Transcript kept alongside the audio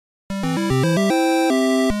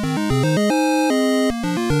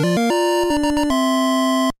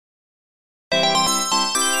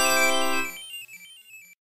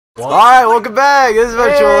Alright, welcome back! This is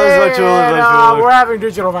Adventureruler. We're having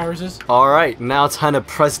digital viruses. Alright, now it's time to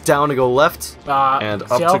press down to go left, and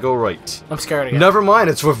up to go right. I'm scared again. Never mind,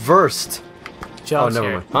 it's reversed. Joe, oh,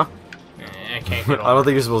 never mind. Huh? I can't get I don't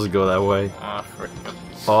think you're supposed to go that way. Oh,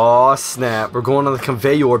 Oh snap, we're going on the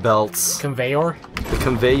conveyor belts. conveyor? The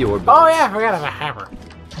conveyor belts. Oh yeah, I forgot I have a hammer.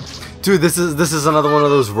 Dude, this is another one of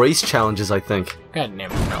those race challenges, I think. God damn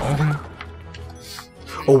it, no.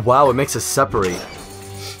 Oh wow, it makes us separate.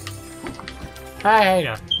 Hey, how you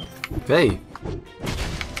doing? Hey.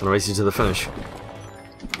 Gonna race you to the finish.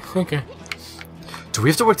 Okay. Do we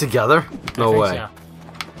have to work together? No way.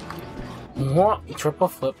 So. What? Triple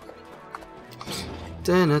flip.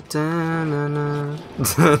 Do not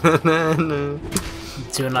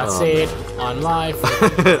say it on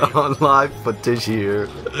live. On live footage here.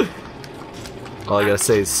 All I gotta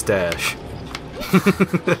say is stash.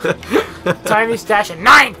 Tiny stash at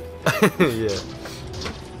 9! Yeah.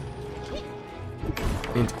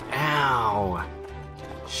 And ow.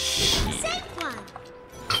 Shit.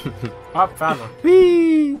 Oh, found one.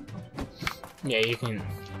 Whee! Yeah, you can.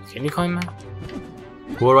 Can you climb that?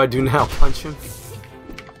 What do I do now? Punch him?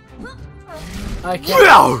 I can't.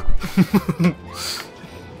 No!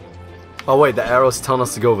 Oh wait, the arrow's telling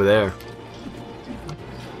us to go over there.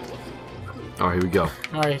 Alright, here we go.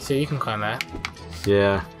 Alright, so you can climb that.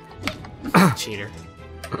 Yeah. Cheater.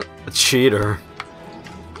 A cheater.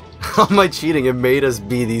 How am I cheating? It made us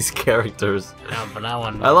be these characters. No, but that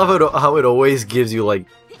one. I love how it always gives you, like,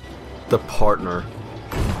 the partner.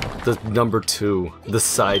 The number 2. The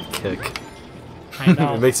sidekick. I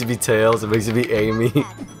know. It makes you be Tails, it makes you be Amy.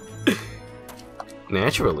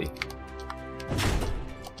 Naturally.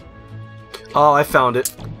 Oh, I found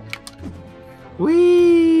it.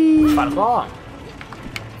 Whee! Found a ball.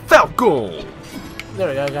 Falcon! There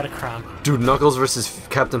we go, I got a crown. Dude, Knuckles versus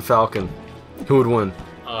Captain Falcon. Who would win?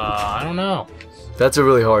 I don't know. That's a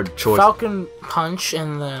really hard choice. Falcon punch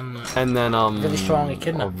and then. Really strong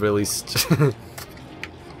echidna. Really.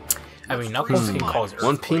 I mean, Knuckles can cause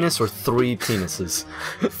one penis or 3 penises?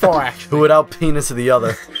 4 actually. Who would out penis the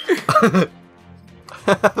other?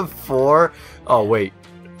 4? Oh wait.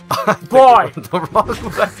 Boy! The wrong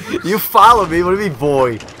way. You follow me. What do you mean,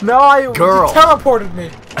 boy? No, Girl. You teleported me.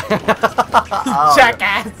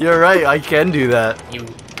 Jackass. You're right. I can do that. You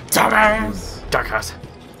dumbass. Jackass.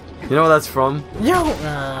 You know where that's from? Yo.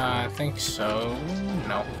 I think so.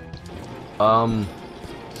 No.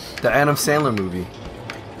 The Adam Sandler movie.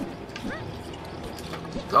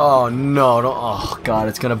 Oh no! Don't, oh god,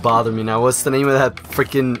 it's gonna bother me now. What's the name of that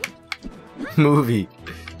freaking movie?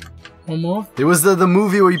 One more. It was the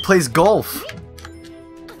movie where he plays golf.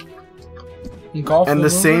 Golf. And the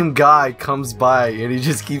same guy comes by and he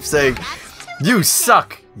just keeps saying, "You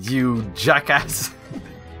suck, you jackass."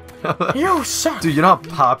 You suck. Dude, you know how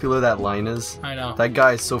popular that line is? I know. That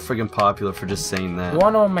guy is so friggin' popular for just saying that. You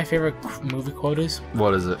wanna know what my favorite movie quote is?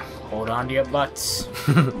 What is it? Hold on to your butts.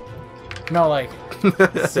 No, like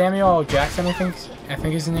Samuel L. Jackson, I think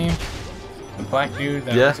is his name. The black dude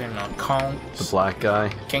that was in Kong. The black guy.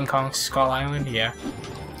 King Kong Skull Island, yeah.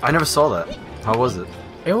 I never saw that. How was it?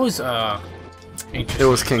 It was interesting. It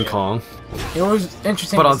was King Kong. It was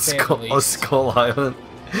interesting, but to on say the least. Skull Island.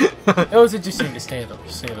 It was interesting to say the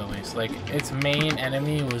least. Like its main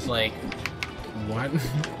enemy was like, what?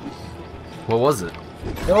 What was it?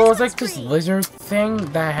 It was like this lizard thing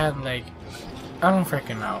that had like, I don't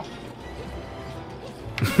freaking know.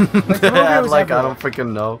 Like I don't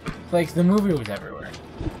freaking know. Like the movie was everywhere.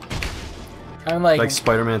 And like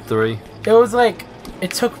Spider-Man 3. It was like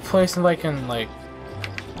it took place in like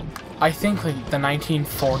I think like the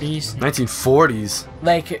 1940s. 1940s.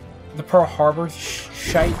 Like the Pearl Harbor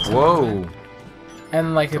shite. Whoa.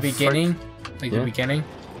 And like the beginning, the beginning,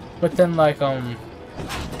 but then like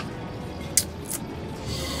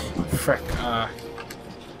frick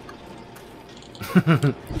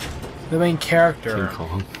the main character. King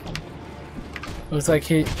Kong. It was like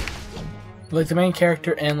the main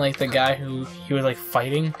character and like the guy who he was like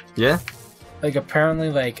fighting. Yeah. Like apparently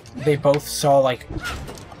like they both saw like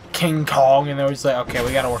King Kong and they was like, okay,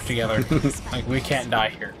 we gotta work together. Like we can't die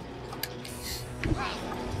here.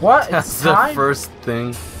 What? That's the first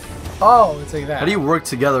thing. Oh, it's like that. How do you work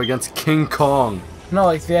together against King Kong? No,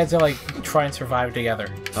 like they had to like try and survive together.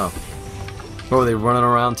 Oh. What, were they running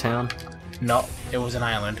around town? No, it was an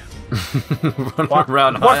island. Running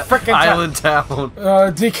around Island Town.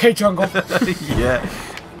 DK Jungle. Yeah.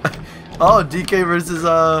 Oh, DK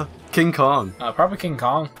versus King Kong. Probably King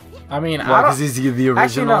Kong. I mean, why? Because he's the original.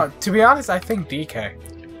 Actually, no. To be honest, I think DK.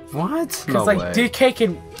 What? Because like DK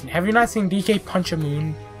can. Have you not seen DK punch a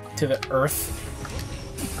moon to the earth?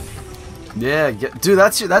 Yeah, dude,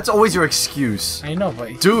 that's always your excuse. I know,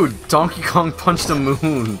 but dude, Donkey Kong punched the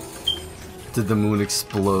moon. Did the moon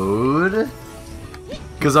explode?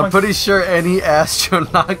 Because I'm pretty sure any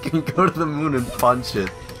astronaut can go to the moon and punch it.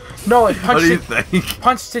 No, it punched what do you think?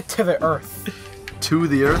 Punched it to the Earth. To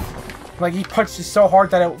the Earth? Like he punched it so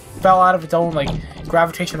hard that it fell out of its own like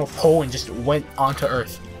gravitational pull and just went onto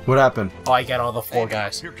Earth. What happened? Oh, I get all the 4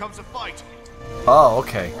 guys. Here comes a fight. Oh,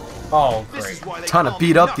 okay. Oh, great. Trying to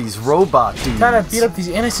beat up these robot dudes. Trying to beat up these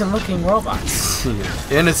innocent-looking robots.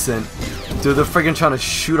 Innocent? Dude, they're freaking trying to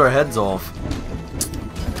shoot our heads off.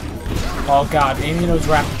 Oh god, Amy knows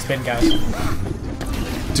rapid spin, guys.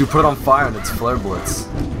 Dude, put it on fire and it's Flare Blitz.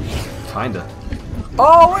 Kinda.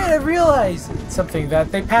 Oh wait, I realized something that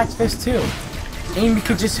they patched this too. Amy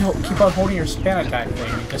could just keep on holding your spin attack thing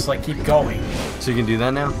and just like keep going. So you can do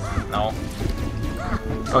that now? No.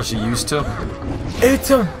 Oh, she used to? It's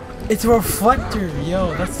a reflector,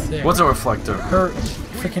 yo, that's sick. What's a reflector? Her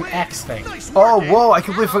freaking X thing. Oh, whoa, I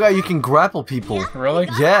completely forgot you can grapple people. Really?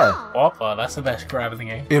 Yeah. Oh, that's the best grab in the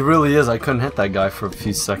game. It really is. I couldn't hit that guy for a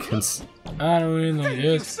few seconds. I don't really know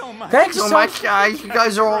this. Thanks so much, guys. You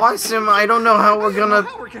guys are awesome. I don't know how we're gonna.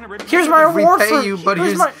 Here's my reward for you, but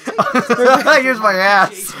here's my here's my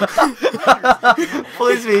ass.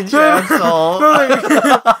 Please be asshole.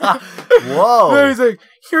 Whoa. No, he's like,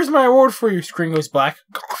 here's my award for you. Screen goes black.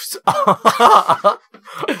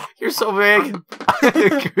 You're so big.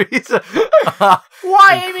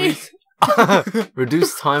 Why, Amy?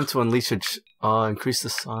 Reduce time to unleash increase the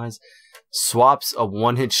size. Swaps a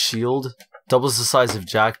one-hit shield. Doubles the size of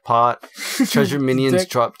jackpot. Treasure minions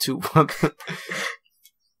drop 2 weapons.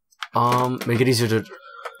 Make it easier to.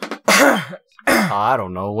 I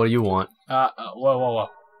don't know. What do you want? Whoa.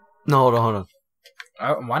 No, hold on.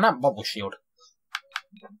 Why not bubble shield?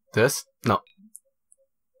 This? No.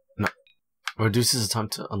 Reduces the time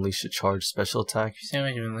to unleash a charge special attack.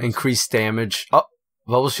 Increase damage. Oh,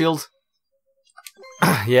 bubble shield.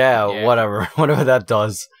 yeah, whatever. Whatever that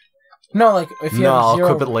does. No, like if you have I'll zero...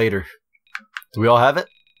 equip it later. Do we all have it?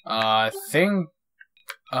 Thing.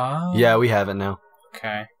 Yeah, we have it now.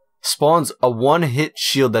 Okay. Spawns a one-hit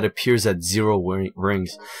shield that appears at 0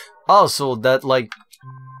 rings. Oh, so that like.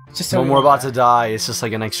 Just when we're about to die, it's just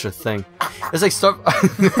like an extra thing. It's like start. I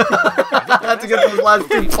have to get those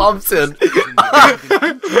last 2 pumps in.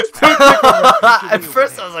 At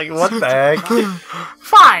first, I was like, "What the heck?"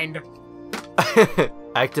 Find.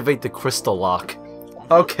 Activate the crystal lock.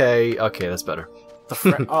 Okay, that's better.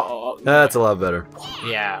 That's a lot better.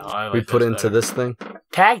 Yeah, I like we put it into better. this thing.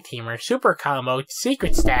 Tag teamer, super combo,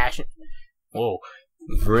 secret stash. Whoa.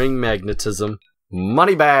 Ring magnetism,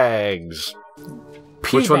 money bags.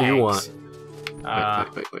 Which one do you want?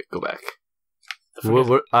 Wait, go back.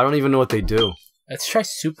 What, I don't even know what they do. Let's try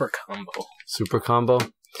super combo. Super combo?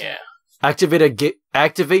 Yeah.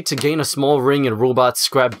 Activate to gain a small ring and robot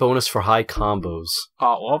scrap bonus for high combos.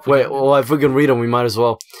 Oh, well. Wait, well, if we can read them, we might as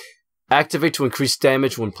well. Activate to increase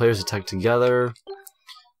damage when players attack together.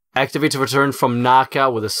 Activate to return from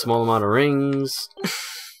knockout with a small amount of rings.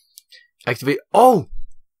 Activate. Oh!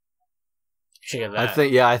 Should get that.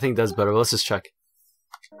 I think that's better. Let's just check.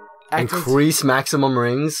 Increase maximum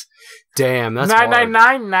rings. Damn, that's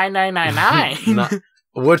 999.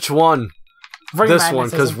 Which one? This one,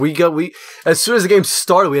 because we as soon as the game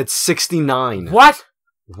started, we had 69. What?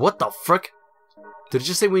 What the frick? Did it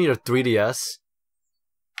just say we need a 3DS?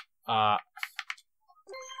 Oh,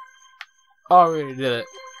 we already did it.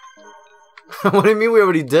 What do you mean we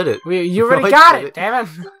already did it? You already got it, damn it.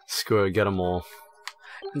 Screw it, get them all.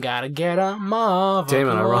 Gotta get them all. Damn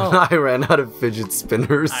it, I ran out of fidget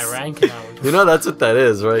spinners. I ran out. You know that's what that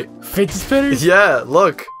is, right? Fidget spinners? Yeah,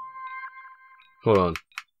 look. Hold on.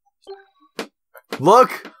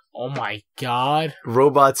 Look! Oh my god.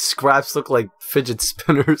 Robot scraps look like fidget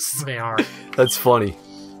spinners. They are. That's funny.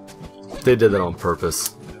 They did that on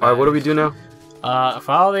purpose. Alright, what do we do now?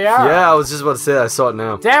 Follow the arrow. Yeah, I was just about to say that. I saw it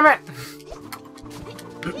now. Damn it!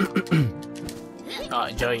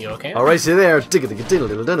 Joey, you okay? Alright, see there. Oh,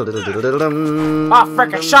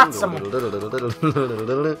 frick, I shot someone.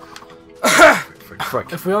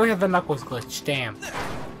 Frick. If we only had the Knuckles glitch, damn.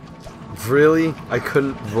 Really? I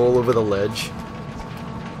couldn't roll over the ledge?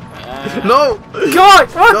 No! God!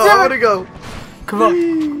 Oh, no, I want to go. Come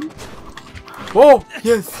on. Whoa!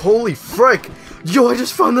 Yes. Holy frick! Yo, I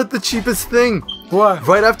just found that the cheapest thing. What?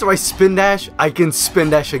 Right after I spin dash, I can spin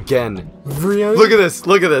dash again. Really? Look at this.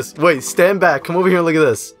 Look at this. Wait, stand back. Come over here and look at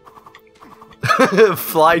this.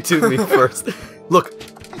 Fly to me first. Look.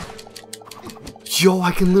 Yo,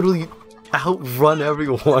 I can literally outrun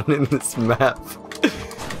everyone in this map.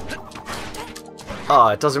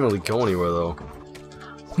 Ah, it doesn't really go anywhere though.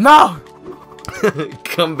 No!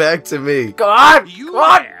 Come back to me. Come on! Come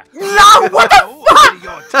on! No! What the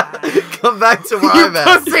fuck? Come back to where I'm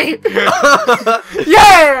at. Pussy!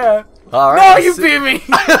 Yeah! Alright. No, you beat me!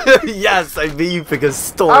 Yes, I beat you because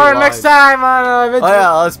story. Alright, next time on Adventure. Oh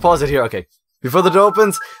yeah, let's pause it here. Okay. Before the door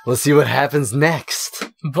opens, let's see what happens next.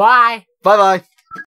 Bye! Bye-bye.